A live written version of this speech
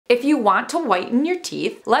If you want to whiten your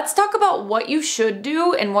teeth, let's talk about what you should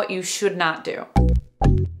do and what you should not do.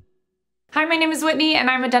 Hi, my name is Whitney and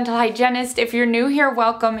I'm a dental hygienist. If you're new here,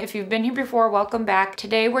 welcome. If you've been here before, welcome back.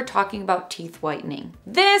 Today we're talking about teeth whitening.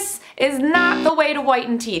 This is not the way to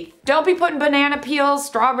whiten teeth. Don't be putting banana peels,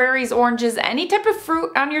 strawberries, oranges, any type of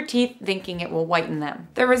fruit on your teeth thinking it will whiten them.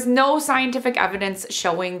 There is no scientific evidence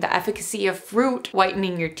showing the efficacy of fruit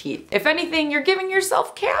whitening your teeth. If anything, you're giving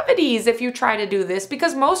yourself cavities if you try to do this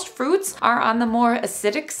because most fruits are on the more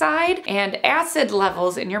acidic side and acid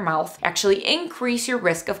levels in your mouth actually increase your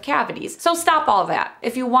risk of cavities. So stop all that.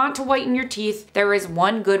 If you want to whiten your teeth, there is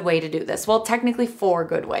one good way to do this. Well, technically 4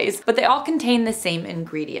 good ways, but they all contain the same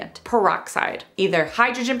ingredient, peroxide, either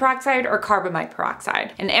hydrogen peroxide or carbamide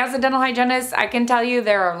peroxide. And as a dental hygienist, I can tell you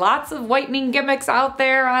there are lots of whitening gimmicks out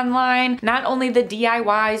there online, not only the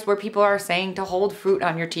DIYs where people are saying to hold fruit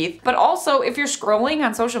on your teeth, but also if you're scrolling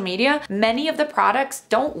on social media, many of the products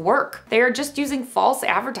don't work. They are just using false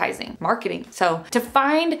advertising, marketing. So to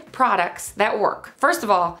find products that work, first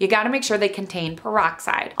of all, you gotta make sure they contain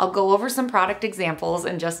peroxide. I'll go over some product examples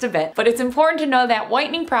in just a bit, but it's important to know that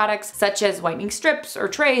whitening products such as whitening strips or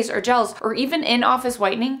trays or gels or even in-office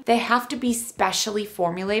whitening, they have to be specially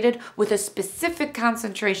formulated with a specific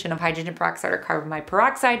concentration of hydrogen peroxide or carbamide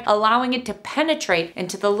peroxide, allowing it to penetrate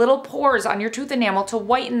into the little pores on your tooth enamel to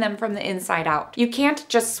whiten them from the inside out. You can't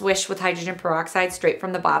just swish with hydrogen peroxide straight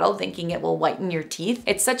from the bottle thinking it will whiten your teeth.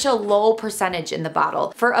 It's such a low percentage in the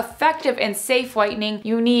bottle. For effective and safe whitening,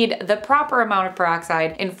 you need the proper amount of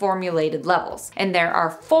peroxide in formulated levels. And there are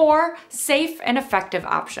 4 safe and effective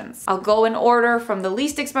options. I'll go in order from the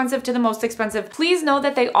least expensive to the most expensive. Please know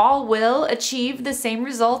that they all will achieve the same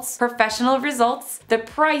results, professional results. The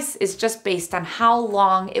price is just based on how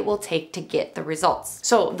long it will take to get the results.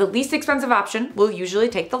 So the least expensive option will usually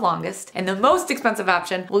take the longest, and the most expensive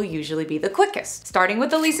option will usually be the quickest. Starting with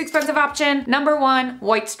the least expensive option, number 1,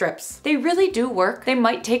 white strips. They really do work. They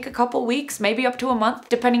might take a couple weeks, maybe up to a month,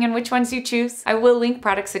 depending on which ones you choose. I will link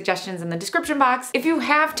product suggestions in the description box. If you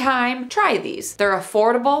have time, try these. They're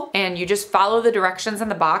affordable and you just follow the directions in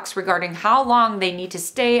the box regarding how long they need to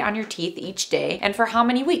stay on your teeth each day and for how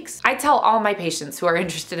many weeks. I tell all my patients who are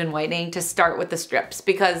interested in whitening to start with the strips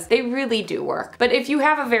because they really do work. But if you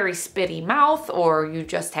have a very spitty mouth or you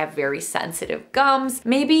just have very sensitive gums,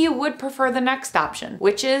 maybe you would prefer the next option,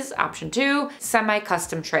 which is option 2,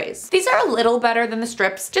 semi-custom trays. These are a little better than the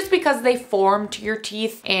strips just because they form to your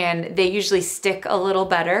teeth and they usually stick a little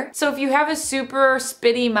better. So if you have a super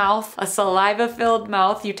spitty mouth, a saliva-filled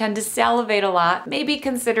mouth, you tend to salivate a lot, maybe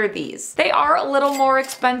consider these. They are a little more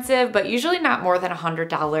expensive, but usually not more than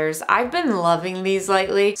 $100. I've been loving these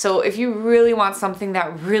lately. So if you really want something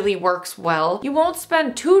that really works well, you won't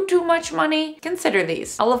spend too much money, consider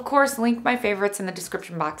these. I'll of course link my favorites in the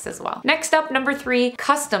description box as well. Next up, number 3,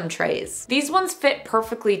 custom trays. These ones fit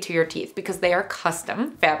perfectly to your teeth because they are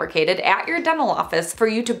custom fabricated at your dental office for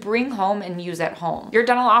you to bring home and use at home. Your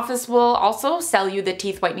dental office will also sell you the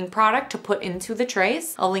teeth whitening product to put into the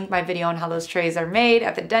trays. I'll link my video on how those trays are made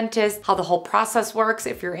at the dentist, how the whole process works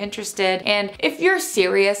if you're interested. And if you're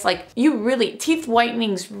serious, like teeth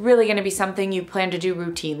whitening's really gonna be something you plan to do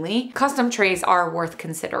routinely, custom trays are worth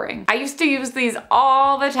considering. I used to use these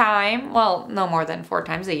all the time. Well, no more than 4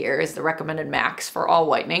 times a year is the recommended max for all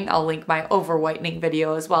whitening. I'll link my over whitening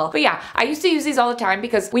video as well. But yeah, I used to use these all the time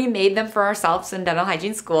because we made them for ourselves in dental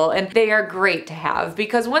hygiene school, and they are great to have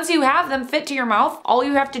because once you have them fit to your mouth, all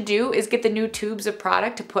you have to do is get the new tubes of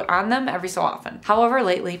product to put on them every so often. However,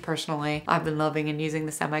 lately, personally, I've been loving and using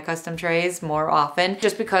the semi-custom trays more often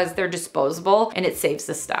just because they're disposable and it saves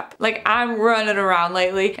the step. Like, I'm running around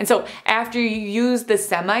lately, and so after you use the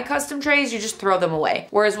semi-custom trays, you just throw them away.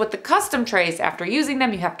 Whereas with the custom trays, after using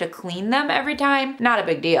them, you have to clean them every time. Not a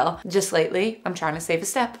big deal. Just lately, I'm trying to save a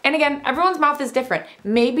step. And again, everyone's mouth is different.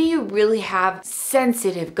 Maybe you really have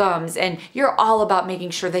sensitive gums and you're all about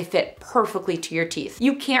making sure they fit perfectly to your teeth.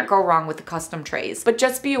 You can't go wrong with the custom trays, but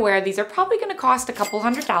just be aware these are probably gonna cost a couple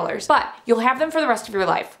 $100s, but you'll have them for the rest of your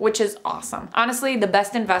life, which is awesome. Honestly, the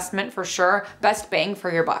best investment for sure, best bang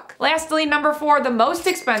for your buck. Lastly, number 4, the most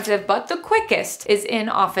expensive, but the quickest is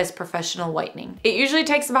in-office professional whitening. It usually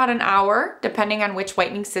takes about an hour, depending on which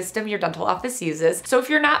whitening system your dental office uses. So if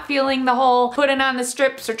you're not feeling the whole putting on the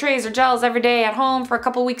strips or trays or gels every day at home for a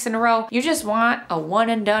couple weeks in a row, you just want a 1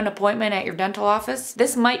 and done appointment at your dental office,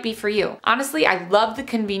 this might be for you. Honestly, I love the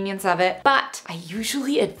convenience of it, but I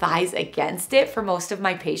usually advise against it for most of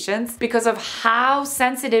my patients because of how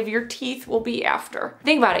sensitive your teeth will be after.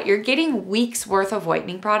 Think about it, you're getting weeks worth of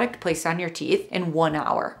whitening product placed on your teeth in 1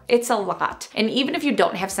 hour. It's a lot. And even if you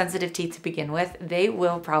don't have sensitive teeth to begin with, they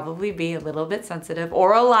will probably be a little bit sensitive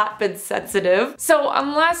or a lot bit sensitive. So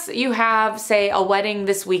unless you have, say, a wedding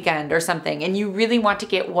this weekend or something and you really want to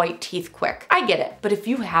get white teeth quick, I get it. But if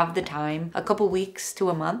you have the time, a couple weeks to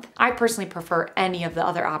a month, I personally prefer any of the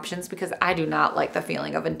other options because I do not like the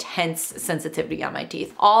feeling of intense sensitivity on my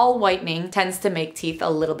teeth. All whitening tends to make teeth a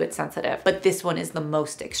little bit sensitive, but this one is the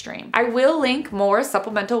most extreme. I will link more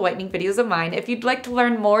supplemental whitening videos of mine if you'd like to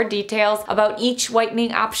learn more details about each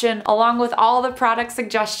whitening option along with all the product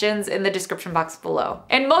suggestions in the description box below.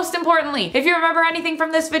 And most importantly, if you remember anything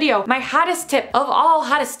from this video, my hottest tip of all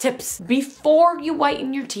hottest tips, before you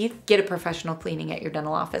whiten your teeth, get a professional cleaning at your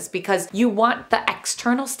dental office because you want the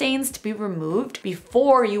external stains to be removed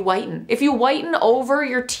before you whiten. If you whiten over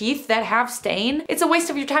your teeth that have stain, it's a waste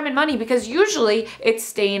of your time and money because usually it's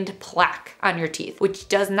stained plaque on your teeth, which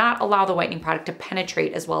does not allow the whitening product to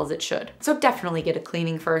penetrate as well as it should. So definitely get a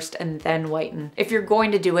cleaning first and then whiten. If you're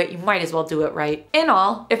going to do it, you might as well do it right. In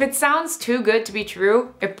all, if it sounds too good to be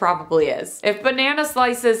true, it probably is. If banana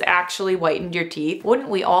slices actually whitened your teeth, wouldn't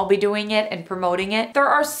we all be doing it and promoting it? There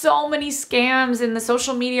are so many scams in the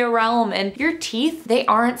social media realm, and your teeth, they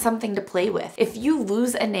aren't something to play with. If you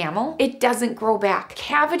lose enamel, it doesn't grow back.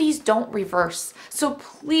 Cavities don't reverse. So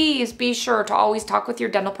please be sure to always talk with your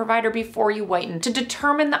dental provider before you whiten to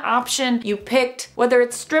determine the option you picked, whether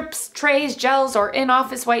it's strips, trays, gels, or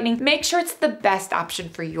in-office whitening. Make sure it's the best option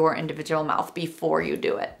for your individual mouth before you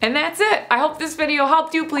do it. And that's it. I hope this video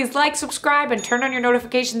helped you. Please like, subscribe, and turn on your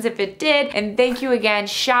notifications if it did. And thank you again.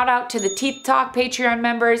 Shout out to the Teeth Talk Patreon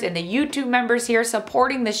members and the YouTube members here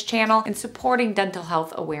supporting this channel and supporting dental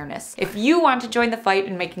health awareness. If you want to join the fight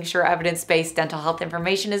in making sure evidence-based dental health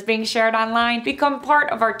information is being shared online, become part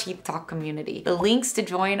of our Teeth Talk community. The links to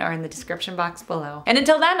join are in the description box below. And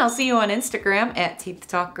until then, I'll see you on Instagram at Teeth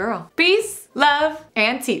Talk Girl. Peace, love,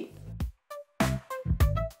 and teeth.